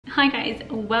Hi guys,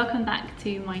 welcome back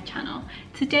to my channel.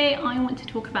 Today I want to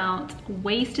talk about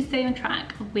ways to stay on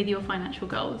track with your financial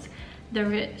goals.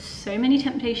 There are so many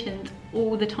temptations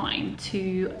all the time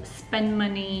to spend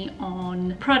money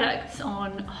on products,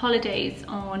 on holidays,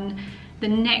 on the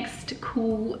next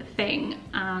cool thing,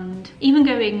 and even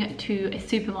going to a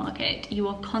supermarket, you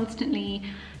are constantly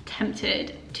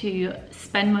tempted to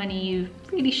spend money you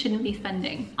really shouldn't be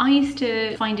spending. I used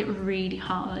to find it really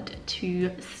hard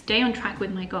to stay on track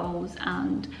with my goals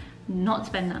and not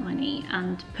spend that money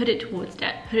and put it towards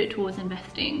debt, put it towards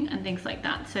investing and things like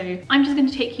that. So I'm just going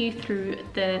to take you through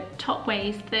the top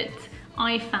ways that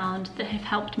I found that have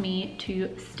helped me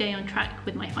to stay on track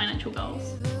with my financial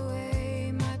goals.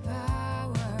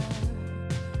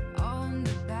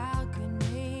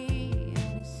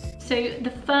 So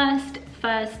the first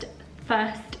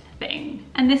thing,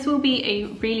 and this will be a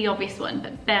really obvious one,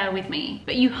 but bear with me,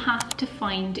 but you have to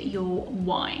find your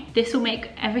why. This will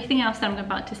make everything else that I'm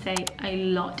about to say a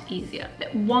lot easier.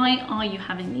 But why are you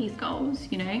having these goals?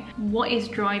 You know, what is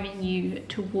driving you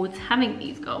towards having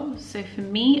these goals? So for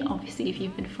me, obviously, if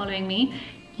you've been following me,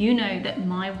 you know that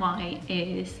my why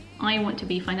is I want to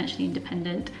be financially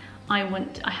independent. I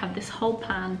have this whole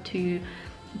plan to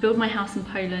build my house in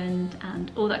Poland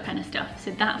and all that kind of stuff.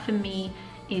 So that for me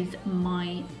is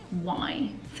my why.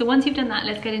 So once you've done that,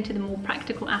 let's get into the more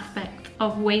practical aspects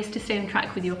of ways to stay on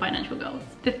track with your financial goals.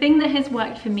 The thing that has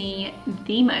worked for me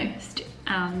the most,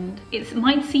 and it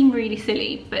might seem really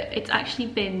silly, but it's actually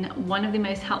been one of the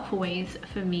most helpful ways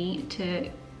for me to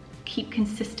keep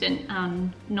consistent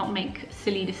and not make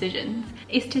silly decisions,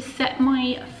 is to set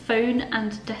my phone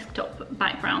and desktop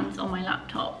backgrounds on my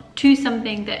laptop to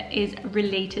something that is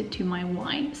related to my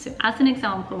why. So as an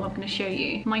example, I'm going to show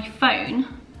you my phone.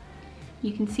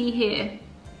 You can see here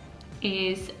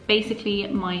is basically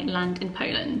my land in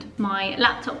Poland. My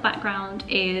laptop background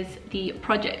is the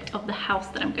project of the house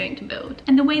that I'm going to build.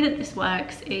 And the way that this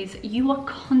works is you are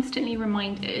constantly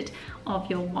reminded of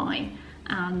your why.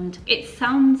 And it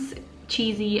sounds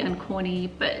cheesy and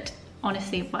corny, but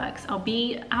honestly it works. I'll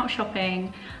be out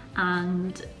shopping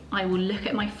and I will look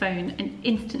at my phone and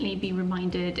instantly be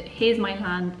reminded, here's my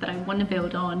land that I want to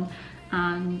build on,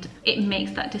 and it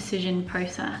makes that decision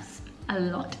process a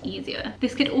lot easier.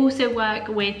 This could also work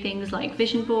with things like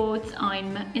vision boards.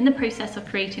 I'm in the process of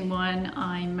creating one.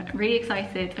 I'm really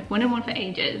excited. I've wanted one for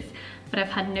ages, but I've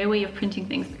had no way of printing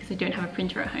things because I don't have a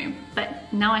printer at home.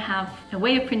 But now I have a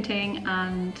way of printing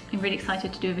and I'm really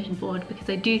excited to do a vision board because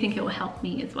I do think it will help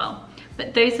me as well.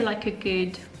 But those are like a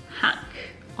good hack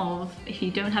of if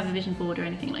you don't have a vision board or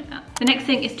anything like that. The next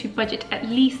thing is to budget at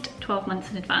least 12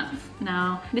 months in advance.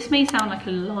 Now, this may sound like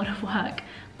a lot of work,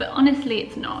 but honestly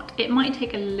it's not. It might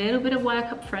take a little bit of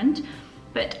work up front,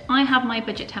 but I have my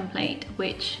budget template,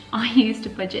 which I use to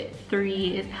budget 3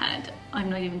 years ahead. I'm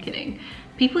not even kidding.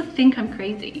 People think I'm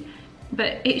crazy,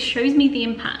 but it shows me the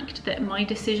impact that my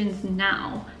decisions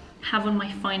now have on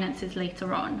my finances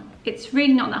later on. It's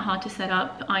really not that hard to set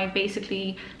up. I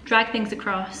basically drag things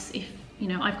across. If you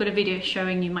know, I've got a video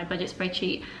showing you my budget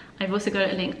spreadsheet. I've also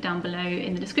got a link down below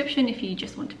in the description if you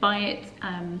just want to buy it.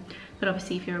 But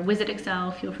obviously if you're a wizard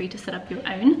Excel, feel free to set up your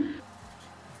own.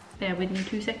 Bear with me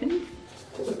 2 seconds.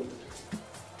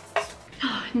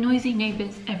 Oh, noisy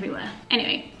neighbors everywhere.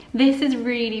 Anyway, this has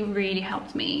really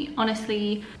helped me.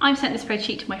 Honestly, I've sent the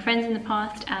spreadsheet to my friends in the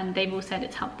past and they've all said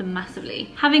it's helped them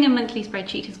massively. Having a monthly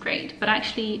spreadsheet is great, but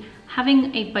actually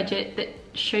having a budget that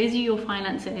shows you your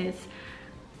finances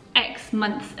X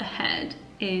months ahead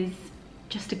is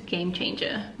just a game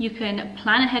changer. You can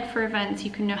plan ahead for events,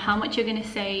 you can know how much you're going to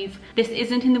save. This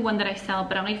isn't in the one that I sell,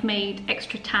 but I've made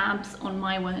extra tabs on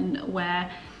my one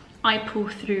where I pull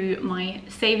through my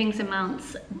savings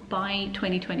amounts by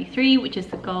 2023, which is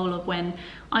the goal of when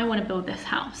I want to build this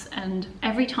house. And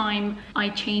every time I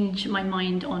change my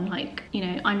mind on, like, you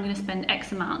know, I'm going to spend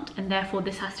X amount and therefore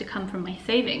this has to come from my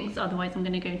savings, otherwise I'm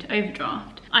going to go into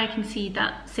overdraft, I can see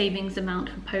that savings amount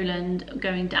for Poland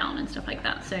going down and stuff like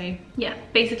that. So yeah,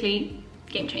 basically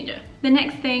game changer. The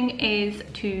next thing is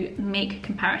to make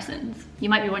comparisons. You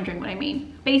might be wondering what I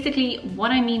mean. Basically,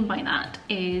 what I mean by that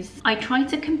is I try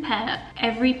to compare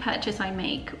every purchase I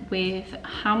make with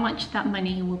how much that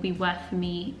money will be worth for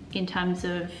me in terms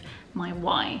of my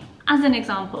why. As an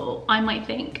example, I might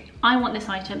think, I want this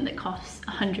item that costs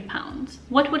 £100.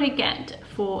 What would I get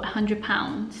for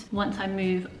 £100 once I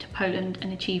move to Poland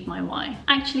and achieve my why?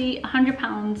 Actually,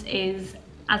 £100 is,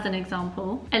 as an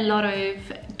example, a lot of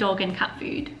dog and cat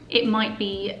food. It might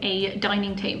be a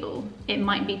dining table. It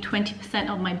might be 20%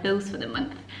 of my bills for the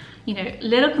month. You know,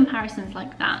 little comparisons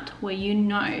like that where you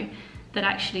know that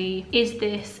actually, is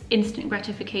this instant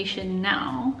gratification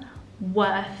now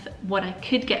worth what I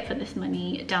could get for this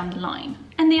money down the line?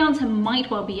 And the answer might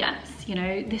well be yes. You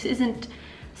know, this isn't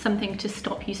something to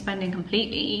stop you spending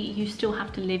completely. You still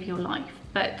have to live your life,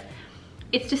 but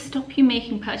it's to stop you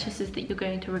making purchases that you're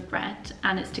going to regret,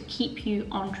 and it's to keep you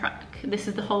on track. This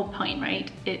is the whole point,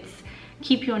 right? It's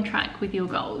keep you on track with your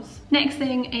goals. Next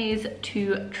thing is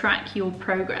to track your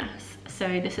progress. So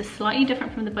this is slightly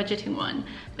different from the budgeting one,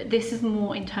 but this is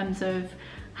more in terms of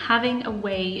having a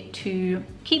way to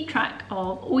keep track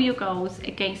of all your goals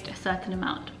against a certain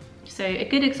amount. So a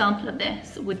good example of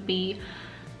this would be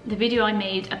the video I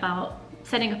made about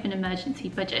setting up an emergency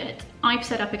budget. I've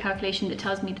set up a calculation that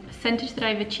tells me the percentage that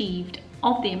I've achieved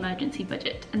of the emergency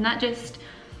budget, and that just,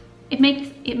 it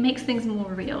makes things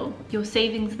more real. Your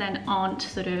savings then aren't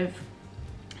sort of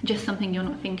just something you're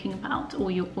not thinking about, or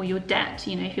your debt.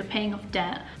 You know, if you're paying off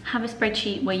debt, have a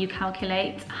spreadsheet where you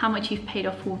calculate how much you've paid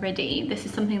off already. This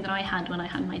is something that I had when I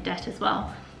had my debt as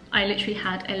well. I literally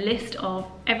had a list of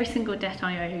every single debt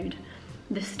I owed,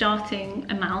 the starting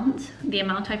amount, the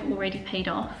amount I've already paid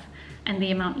off, and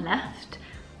the amount left.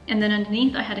 And then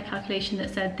underneath I had a calculation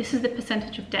that said this is the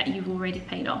percentage of debt you've already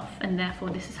paid off, and therefore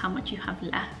this is how much you have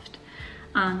left.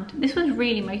 And this was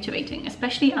really motivating,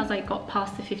 especially as I got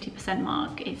past the 50%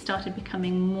 mark. It started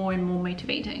becoming more and more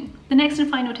motivating. The next and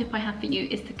final tip I have for you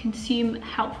is to consume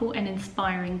helpful and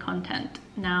inspiring content.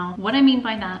 Now, what I mean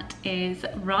by that is,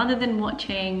 rather than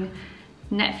watching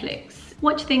Netflix,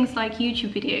 watch things like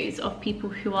YouTube videos of people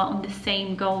who are on the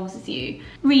same goals as you.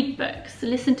 Read books,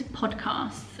 listen to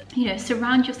podcasts, you know,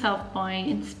 surround yourself by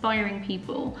inspiring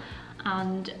people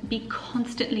and be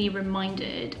constantly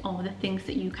reminded of the things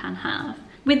that you can have.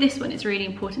 With this one, it's really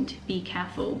important to be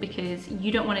careful, because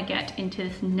you don't want to get into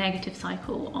this negative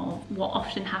cycle of what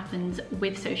often happens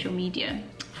with social media.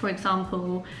 For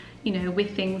example, you know,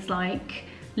 with things like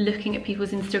looking at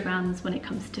people's Instagrams when it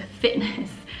comes to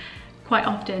fitness, quite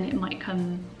often it might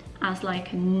come as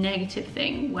like a negative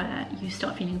thing where you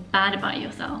start feeling bad about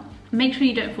yourself. Make sure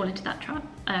you don't fall into that trap.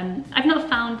 I've not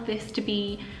found this to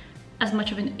be as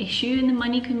much of an issue in the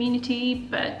money community,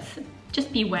 but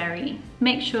just be wary.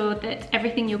 Make sure that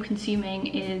everything you're consuming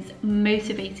is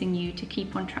motivating you to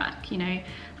keep on track. You know,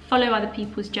 follow other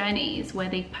people's journeys where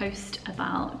they post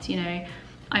about, you know,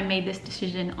 I made this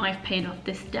decision, I've paid off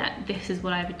this debt, this is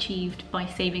what I've achieved by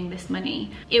saving this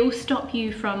money. It will stop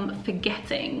you from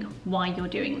forgetting why you're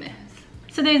doing this.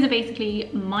 So those are basically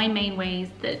my main ways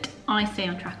that I stay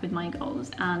on track with my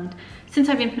goals. And since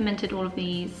I've implemented all of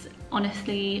these,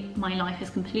 honestly, my life has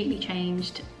completely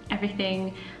changed.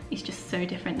 Everything is just so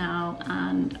different now,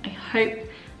 and I hope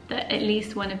that at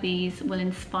least one of these will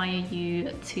inspire you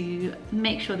to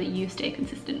make sure that you stay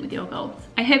consistent with your goals.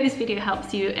 I hope this video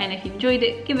helps you, and if you enjoyed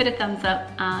it, give it a thumbs up,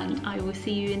 and I will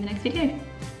see you in the next video.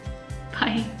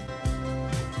 Bye.